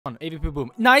On, AVP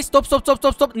boom. Nice,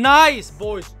 stop. Nice,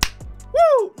 boys.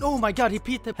 Woo! Oh my god, he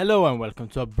peed them. Hello and welcome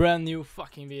to a brand new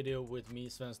fucking video with me,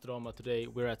 Svenskdrama. Today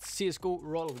we're at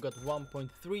Csgoroll. We got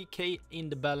 1.3k in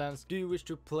the balance. Do you wish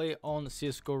to play on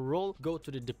Csgoroll? Go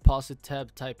to the deposit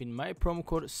tab, type in my promo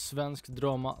code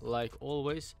Svenskdrama like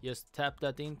always. Just tap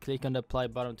that in, click on the apply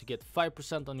button to get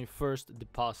 5% on your first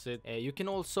deposit. You can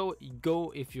also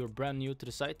go, if you're brand new to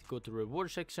the site, go to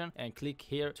reward section and click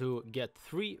here to get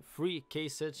 3 free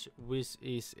cases, which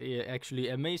is actually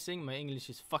amazing. My English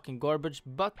is fucking garbage.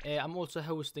 But I'm also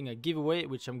hosting a giveaway,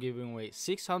 which I'm giving away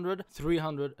 600,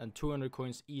 300 and 200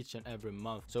 coins each and every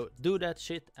month. So do that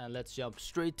shit and let's jump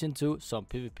straight into some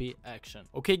PvP action.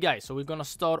 Okay guys, so we're gonna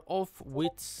start off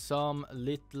with some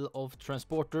little of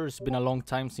transporters. It's been a long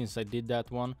time since I did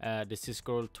that one. The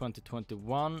Csgoroll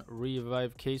 2021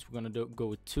 revive case. We're gonna go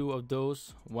with 2 of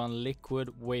those, 1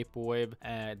 liquid vaporwave,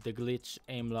 the glitch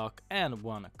aim lock and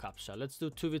 1 captcha. Let's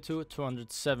do 2v2,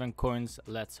 207 coins.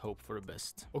 Let's hope for the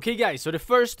best. Okay guys, so the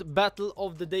first battle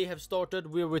of the day have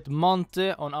started. We're with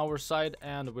Monte on our side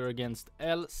and we're against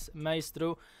El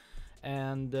Maestro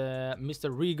and Mr.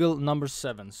 Regal number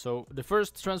 7. So the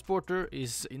first transporter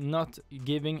is not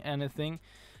giving anything.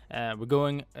 We're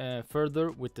going further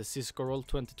with the Csgoroll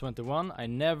 2021. I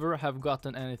never have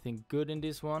gotten anything good in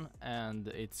this one and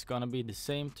it's gonna be the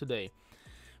same today.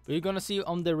 We're gonna see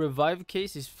on the revive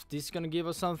case if this gonna give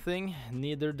us something.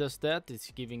 Neither does that.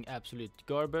 It's giving absolute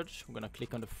garbage. We're gonna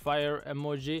click on the fire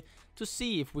emoji to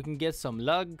see if we can get some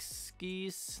lug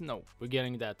skis. No, we're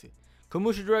getting that.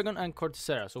 Komushi Dragon and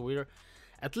Cortesera. So we're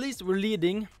at least we're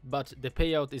leading, but the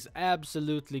payout is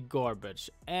absolutely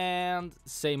garbage. And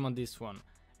same on this one.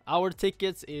 Our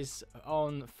tickets is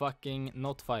on fucking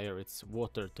not fire, it's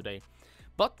water today.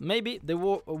 But maybe the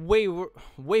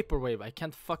vaporwave, I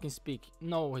can't fucking speak.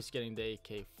 No, he's getting the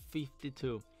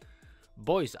AK-52.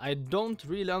 Boys, I don't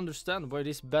really understand why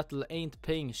this battle ain't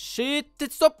paying shit.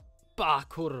 Stop! Ah,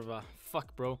 kurva.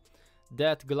 Fuck, bro.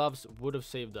 That gloves would have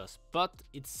saved us. But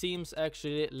it seems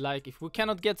actually like if we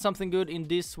cannot get something good in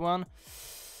this one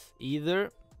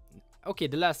either. Okay,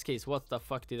 the last case, what the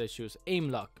fuck did I choose? Aim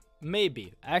lock.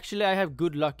 Maybe. Actually, I have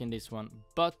good luck in this one,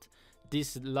 but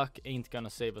this luck ain't gonna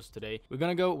save us today. We're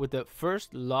gonna go with the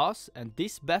first loss, and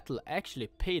this battle actually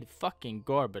paid fucking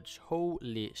garbage.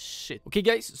 Holy shit. Okay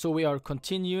guys, so we are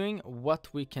continuing what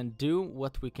we can do.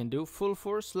 Full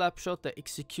force, slapshot, the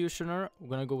executioner. We're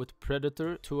gonna go with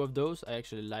predator, 2 of those. I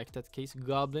actually like that case.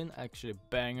 Goblin, actually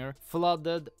banger.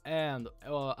 Flooded and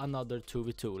another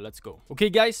 2v2. Let's go. Okay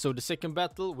guys, so the second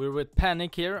battle, we're with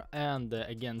Panic here and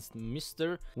against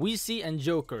Mr. Weezy and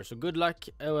Joker. So good luck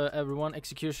everyone.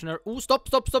 Executioner. Ooh, stop.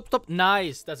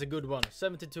 Nice, that's a good one.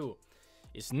 72.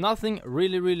 It's nothing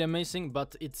really amazing,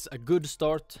 but it's a good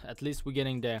start. At least we're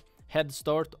getting the head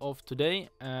start of today.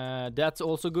 That's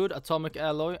also good. Atomic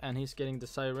alloy, and he's getting the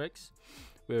Cyrex.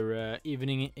 We're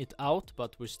evening it out,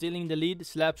 but we're still in the lead.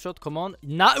 Slapshot, come on.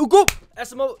 Now go!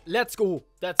 SMO, let's go.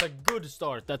 That's a good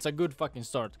start. That's a good fucking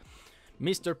start.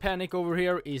 Mr. Panic over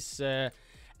here is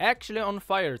actually on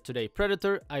fire today.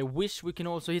 Predator, I wish we can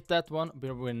also hit that one,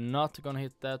 but we're not gonna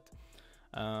hit that.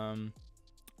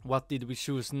 What did we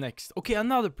choose next? Okay,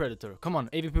 another predator. Come on,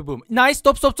 AVP boom. Nice,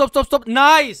 stop.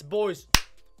 Nice, boys.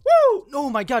 Woo! Oh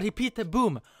my god, he peed the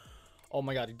boom. Oh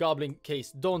my god, goblin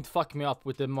case. Don't fuck me up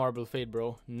with the marble fade,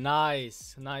 bro.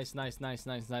 Nice.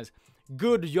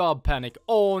 Good job, Panic.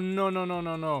 Oh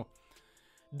no.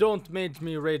 Don't make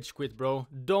me rage quit, bro.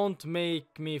 Don't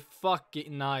make me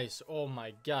fucking nice. Oh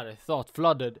my god, I thought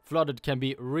flooded can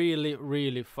be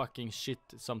really fucking shit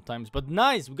sometimes. But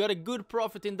nice, we got a good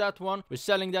profit in that one. We're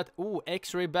selling that. Ooh,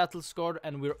 X-ray battle scar,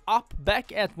 and we're up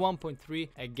back at 1.3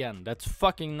 again. That's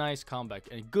fucking nice comeback.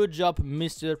 And good job,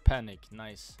 Mr. Panic.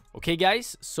 Nice. Okay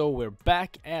guys, so we're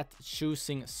back at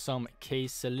choosing some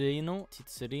Tizzerino.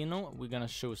 We're gonna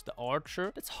choose the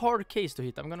archer. That's hard case to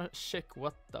hit. I'm gonna check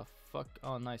what the fuck.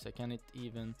 Oh nice, I can't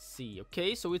even see.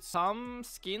 Okay, so it's some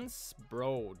skins.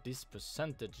 Bro, this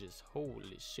percentages,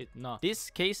 holy shit. Nah, this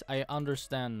case I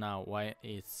understand now why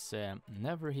it's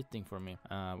never hitting for me.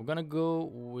 We're gonna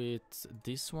go with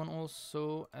this one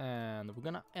also, and we're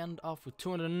gonna end off with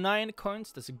 209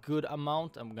 coins. That's a good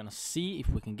amount, and we're gonna see if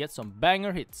we can get some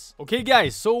banger hits. Okay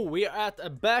guys, so we're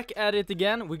back at it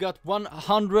again. We got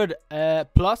 100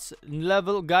 plus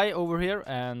level guy over here,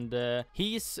 and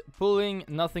he's pulling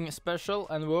nothing special,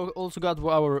 and we also got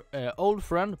our old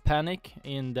friend Panic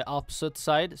in the opposite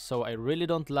side, so I really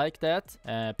don't like that.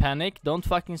 Panic, don't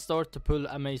fucking start to pull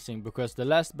amazing, because the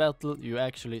last battle you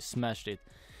actually smashed it.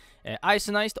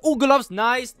 Icenized, oh gloves,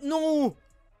 nice. No,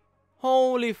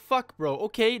 holy fuck, bro.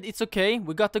 Okay, it's okay,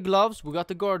 we got the gloves, we got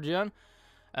the guardian.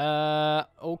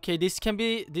 Okay, this can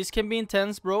be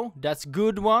intense, bro. That's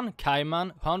good one.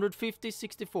 Kaiman, 150,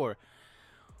 64.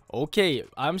 Okay,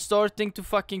 I'm starting to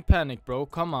fucking panic, bro.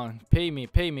 Come on, pay me,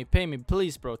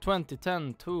 please, bro. 20,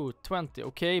 10, 2, 20.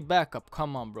 Okay, backup.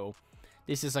 Come on, bro.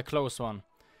 This is a close one.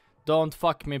 Don't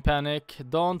fuck me, panic.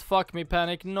 Don't fuck me,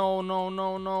 panic. No, no,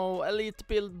 no, no. Elite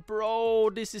build, bro.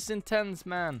 This is intense,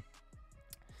 man.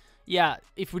 Yeah,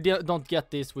 if we don't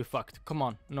get this, we fucked. Come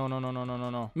on. No, no, no, no, no, no,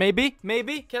 no. Maybe?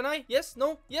 Maybe? Can I? Yes?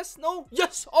 No? Yes? No?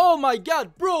 Yes! Oh my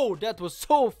god, bro! That was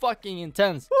so fucking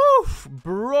intense. Woof!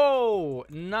 Bro!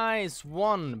 Nice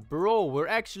one, bro. We're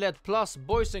actually at plus.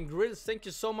 Boys and girls, thank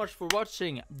you so much for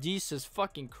watching. Jesus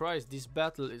fucking Christ, this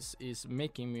battle is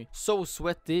making me so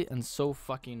sweaty and so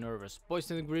fucking nervous.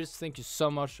 Boys and girls, thank you so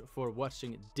much for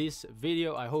watching this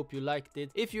video. I hope you liked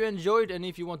it. If you enjoyed and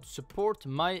if you want to support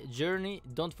my journey,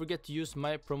 don't forget to use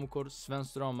my promo code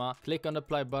Svenskdrama. Click on the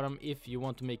apply button if you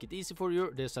want to make it easy for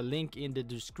you. There's a link in the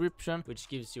description which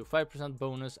gives you 5%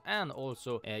 bonus and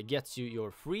also gets you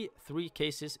your free 3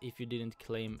 cases if you didn't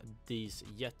claim these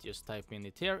yet. Just type in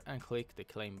it here and click the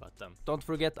claim button. Don't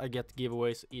forget, I get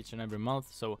giveaways each and every month,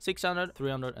 so 600,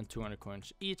 300 and 200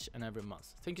 coins each and every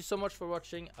month. Thank you so much for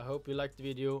watching. I hope you liked the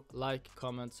video. Like,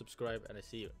 comment, subscribe, and I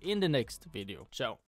see you in the next video. Ciao.